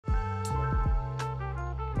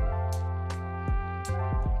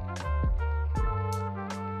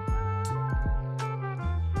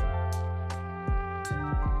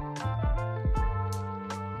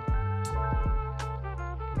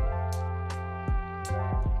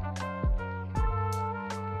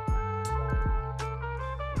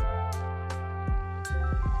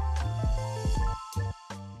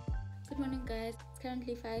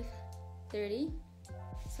currently 5:30.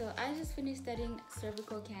 So I just finished studying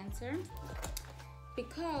cervical cancer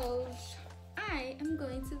because I am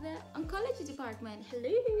going to the oncology department.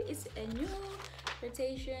 Hello, it's a new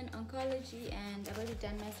rotation, oncology, and I've already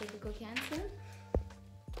done my cervical cancer.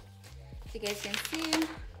 As you guys can see,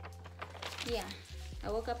 yeah, I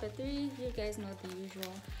woke up at 3. You guys know the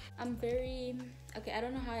usual. I'm very okay. I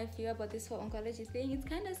don't know how I feel about this whole oncology thing. It's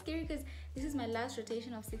kind of scary because this is my last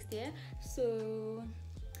rotation of 6th year, so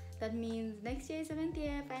that means next year, 7th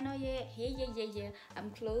year, final year. Hey, yeah.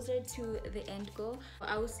 I'm closer to the end goal.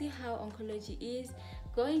 I will see how oncology is.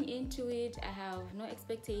 Going into it, I have no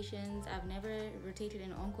expectations. I've never rotated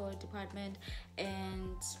in an onco department,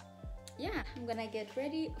 and yeah, I'm gonna get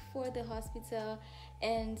ready for the hospital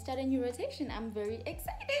and start a new rotation. I'm very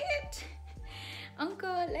excited.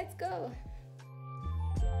 Uncle, let's go.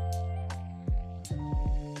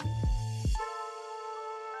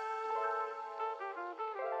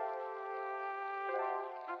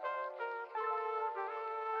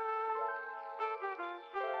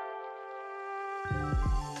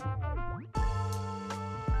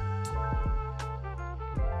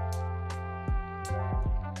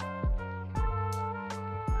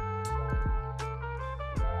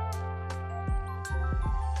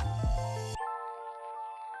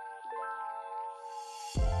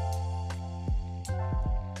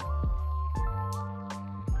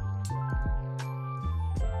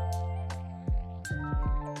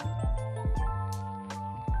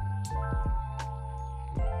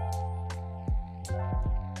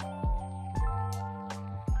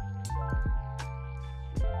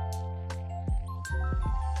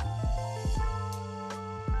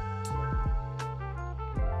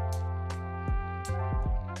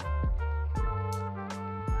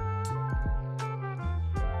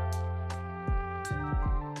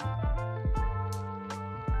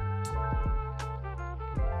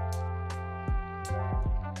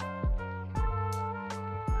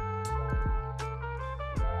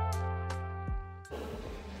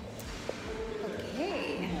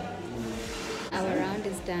 Our round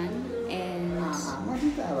is done and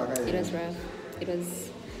it was rough. It was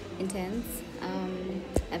intense. I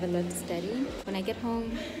have a lot to study. When I get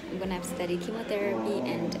home, I'm gonna have to study chemotherapy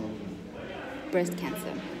and breast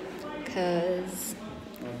cancer because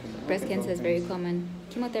breast cancer is very common.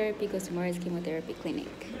 Chemotherapy goes tomorrow is chemotherapy clinic.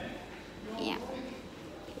 Yeah.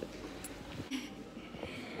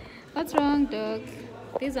 What's wrong, dog?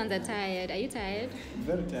 These ones are tired. Are you tired?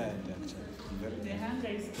 Very tired, actually. The hunger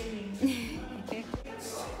is killing me.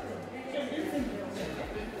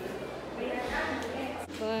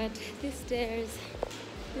 But these stairs,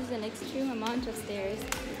 this is an extreme amount of stairs.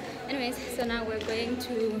 Anyways, so now we're going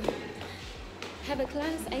to have a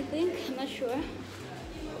class, I think. I'm not sure.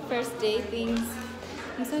 First day things.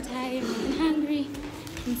 I'm so tired and hungry.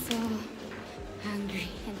 I'm so hungry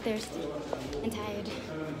and thirsty and tired.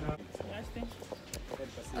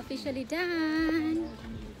 Officially done.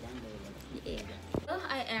 Yeah. So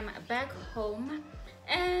I am back home,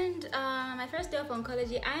 and my first day of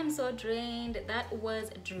oncology, I am so drained. That was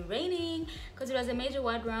draining because it was a major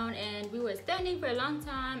ward round and we were standing for a long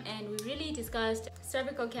time, and we really discussed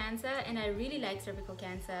cervical cancer, and I really like cervical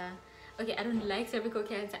cancer. Okay, I don't like cervical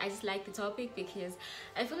cancer, I just like the topic because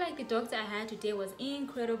I feel like the doctor I had today was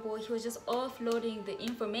incredible. He was just offloading the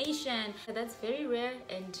information. That's very rare,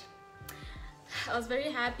 and I was very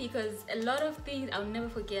happy because a lot of things I'll never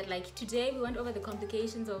forget. Like today we went over the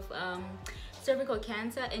complications of cervical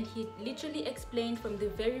cancer, and he literally explained from the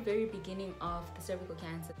very beginning of the cervical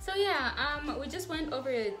cancer. So yeah, we just went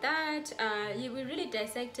over that. We really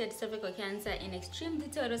dissected cervical cancer in extreme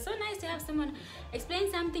detail. It was so nice to have someone explain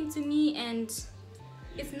something to me, and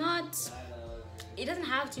it doesn't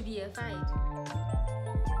have to be a fight.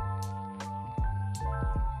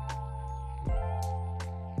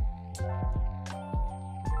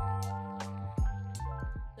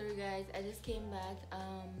 Sorry guys, I just came back.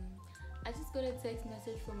 I just got a text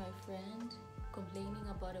message from my friend complaining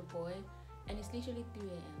about a boy, and it's literally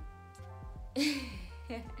 3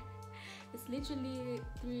 a.m. It's literally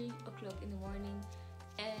 3 o'clock in the morning,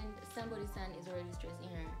 and somebody's son is already stressing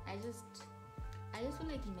her. I just feel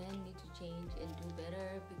like men need to change and do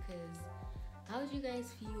better, because how do you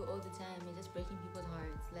guys feel all the time and just breaking people's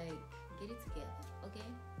hearts? Like, get it together, okay?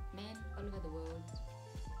 Men all over the world,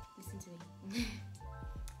 listen to me.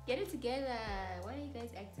 Get it together. Why are you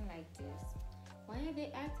guys acting like this? Why are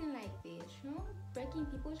they acting like this? You know, breaking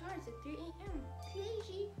people's hearts at 3 a.m.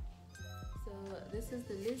 Crazy. So this is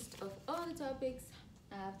the list of all the topics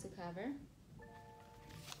I have to cover.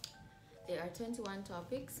 There are 21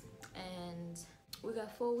 topics, and we got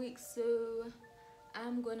 4 weeks, so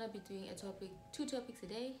I'm gonna be doing two topics a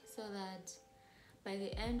day, so that by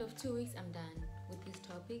the end of 2 weeks I'm done with these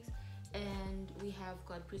topics. And we have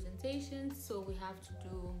got presentations, so we have to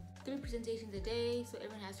do 3 presentations a day, so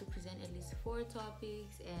everyone has to present at least 4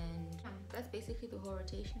 topics, and that's basically the whole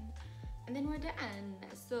rotation, and then we're done.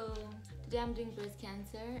 So today I'm doing breast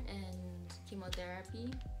cancer and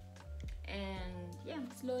chemotherapy, and yeah,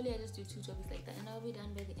 slowly I just do 2 topics like that, and I'll be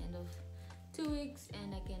done by the end of 2 weeks,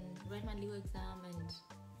 and I can write my legal exam and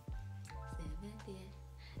 7th year.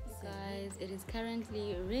 Guys, it is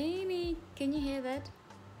currently raining. Can you hear that?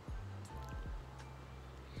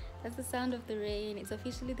 That's the sound of the rain. It's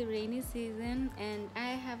officially the rainy season, and I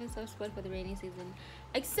have a soft spot for the rainy season,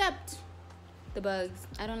 except the bugs.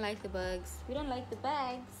 I don't like the bugs. We don't like the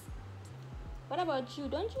bugs. What about you?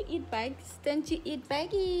 Don't you eat bugs? Don't you eat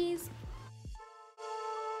buggies?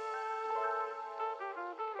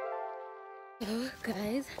 Oh,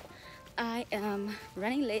 guys, I am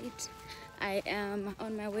running late. I am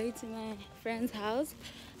on my way to my friend's house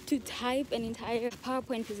to type an entire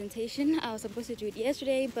PowerPoint presentation. I was supposed to do it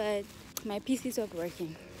yesterday, but my PC stopped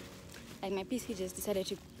working. Like, my PC just decided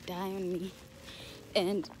to die on me,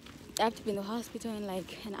 and I have to be in the hospital in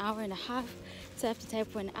like an hour and a half, so I have to type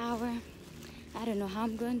for an hour. I don't know how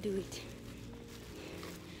I'm going to do it.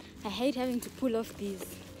 I hate having to pull off these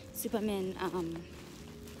Superman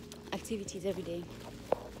activities every day.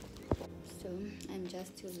 So I'm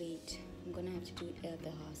just too late. I'm gonna have to do it at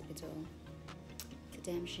the hospital. It's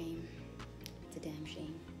a damn shame. It's a damn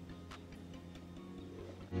shame.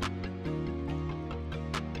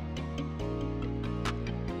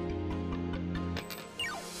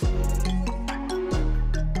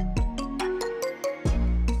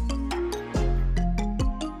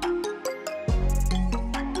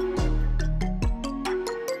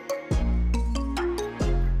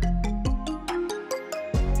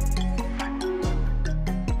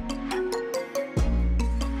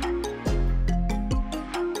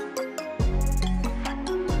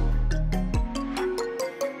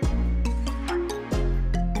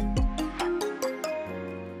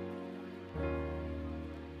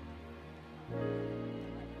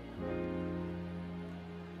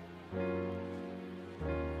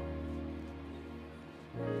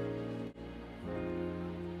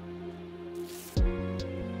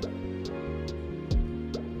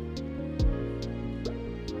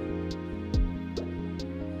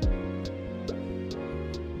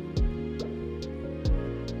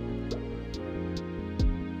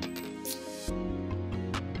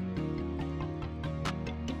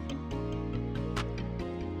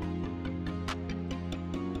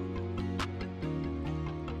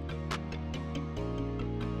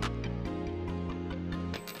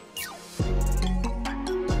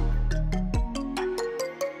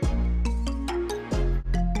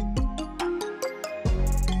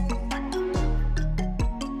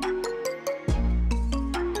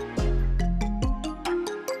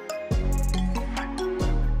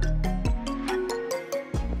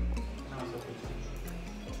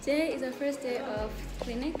 Today is our first day of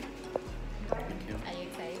clinic. Thank you. Are you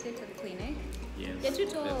excited for the clinic? Yes. You're too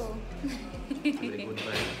tall. It's a good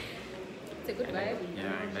vibe. It's a good vibe.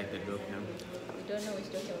 Yeah, I like the dog now. We don't know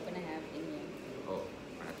which doctor we're gonna have in here. Oh,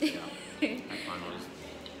 yeah. I found one.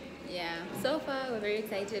 Yeah, so far we're very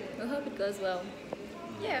excited. We hope it goes well.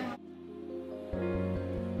 Yeah.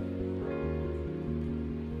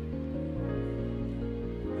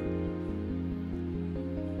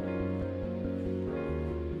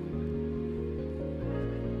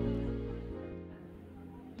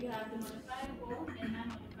 You have the modifiable and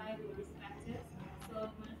non-modifiable risk factors. So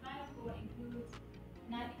modifiable includes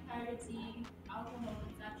night parity, alcohol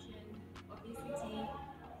consumption, obesity,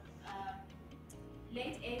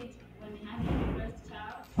 late age when having your first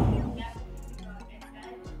child, lack of physical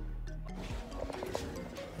exercise.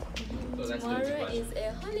 Tomorrow is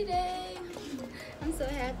a holiday. I'm so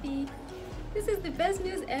happy. This is the best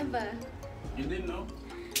news ever. You didn't know?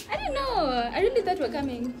 I didn't know. I really thought we were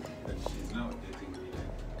coming. But she's now dating me.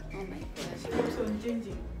 Oh my gosh. Keeps on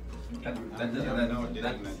changing. That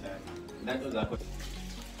was a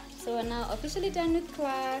So we're now officially done with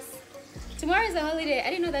class. Tomorrow is a holiday. I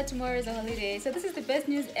didn't know that tomorrow is a holiday. So this is the best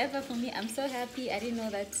news ever for me. I'm so happy. I didn't know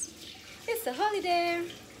that it's a holiday.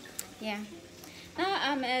 Yeah. Now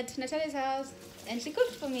I'm at Natalia's house and she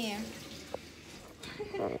cooked for me.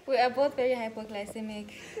 We are both very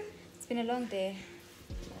hypoglycemic. It's been a long day.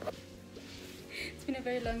 It's been a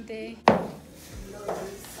very long day.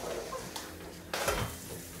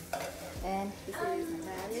 And this is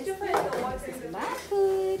Natalia's food. This is my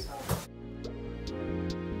food.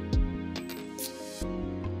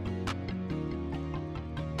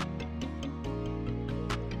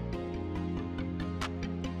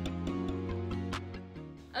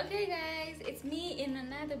 Okay guys, it's me in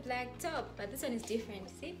another black top, but this one is different,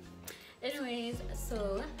 see? Anyways,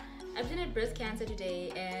 so I've been at breast cancer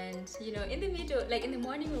today, and you know, in the middle, like in the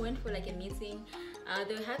morning, we went for like a meeting.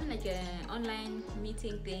 They were having like an online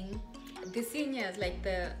meeting thing, the seniors, like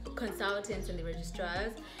the consultants and the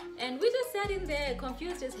registrars, and we just sat in there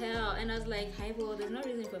confused as hell. And I was like, hi, well, there's no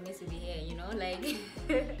reason for me to be here, you know, like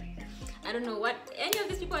I don't know what any of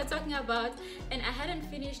these people are talking about, and I hadn't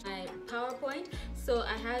finished my PowerPoint, so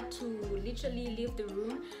I had to literally leave the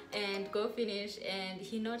room and go finish. And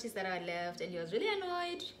he noticed that I left, and he was really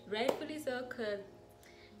annoyed, rightfully so, because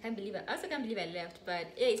I also can't believe I left. But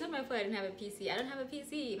yeah, it's not my fault I didn't have a PC. I don't have a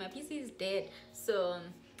PC. My PC is dead, so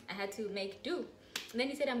I had to make do. And then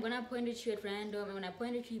he said, I'm gonna appoint you at random, and when I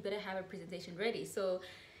appoint you, you better have a presentation ready. So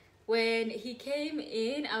when he came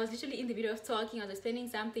in, I was literally in the middle of talking. I was explaining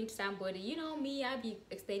something to somebody. You know me, I'll be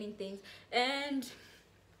explaining things, and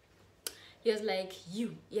he was like,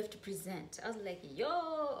 you have to present. I was like,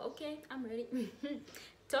 yo, okay, I'm ready.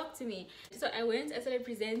 Talk to me. So I went, I started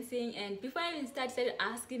presenting, and before I even started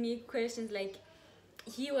asking me questions, like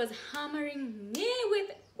he was hammering me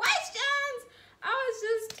with questions. I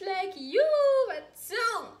was just like, you, but so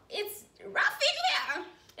it's rough in here.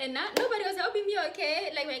 And nobody was helping me,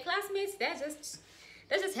 okay? Like my classmates, they're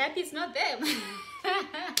just happy it's not them.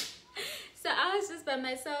 So I was just by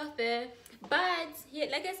myself there. But yeah,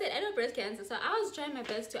 like I said, I know breast cancer, so I was trying my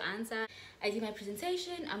best to answer. I did my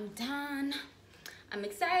presentation, I'm done. I'm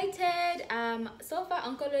excited. So far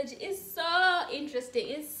oncology is so interesting.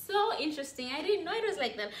 It's so interesting. I didn't know it was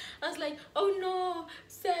like that. I was like, oh no,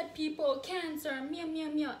 sad people, cancer, meow meow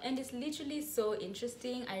meow. And it's literally so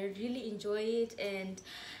interesting. I really enjoy it. And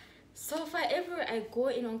so far everywhere I go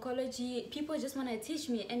in oncology, people just want to teach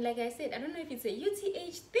me. And like I said, I don't know if it's a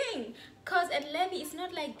UTH thing, because at Levy it's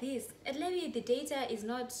not like this. At Levy the data is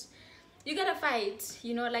not, you gotta fight,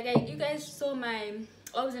 you know. Like you guys saw my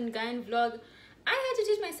obs and gyn vlog. I had to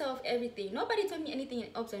teach myself everything. Nobody told me anything in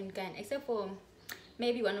obs and gyn except for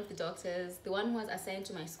maybe one of the doctors, the one who was assigned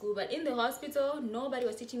to my school. But in the hospital, nobody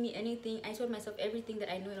was teaching me anything. I taught myself everything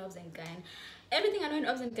that I know in obs and gyn. Everything I know in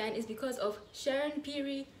obs and gyn is because of Sharon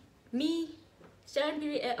Peary, me, Sharon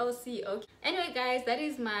Peary LLC. Okay. Anyway guys, that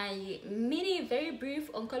is my mini, very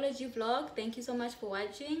brief oncology vlog. Thank you so much for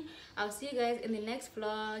watching. I'll see you guys in the next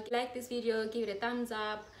vlog. Like this video, give it a thumbs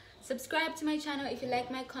up. Subscribe to my channel if you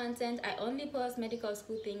like my content. I only post medical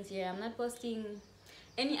school things here. I'm not posting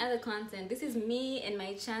any other content. This is me and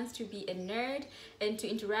my chance to be a nerd and to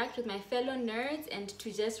interact with my fellow nerds and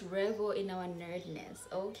to just revel in our nerdness.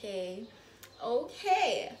 Okay,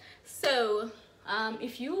 so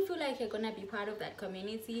if you feel like you're gonna be part of that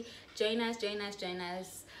community, join us.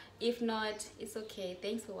 If not, it's okay.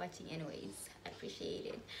 Thanks for watching anyways. I appreciate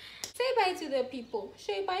it. Say bye to the people.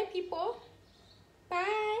 Say bye, people.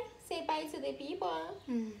 Bye. Say bye to the people.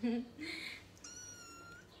 She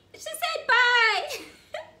said bye.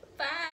 Bye.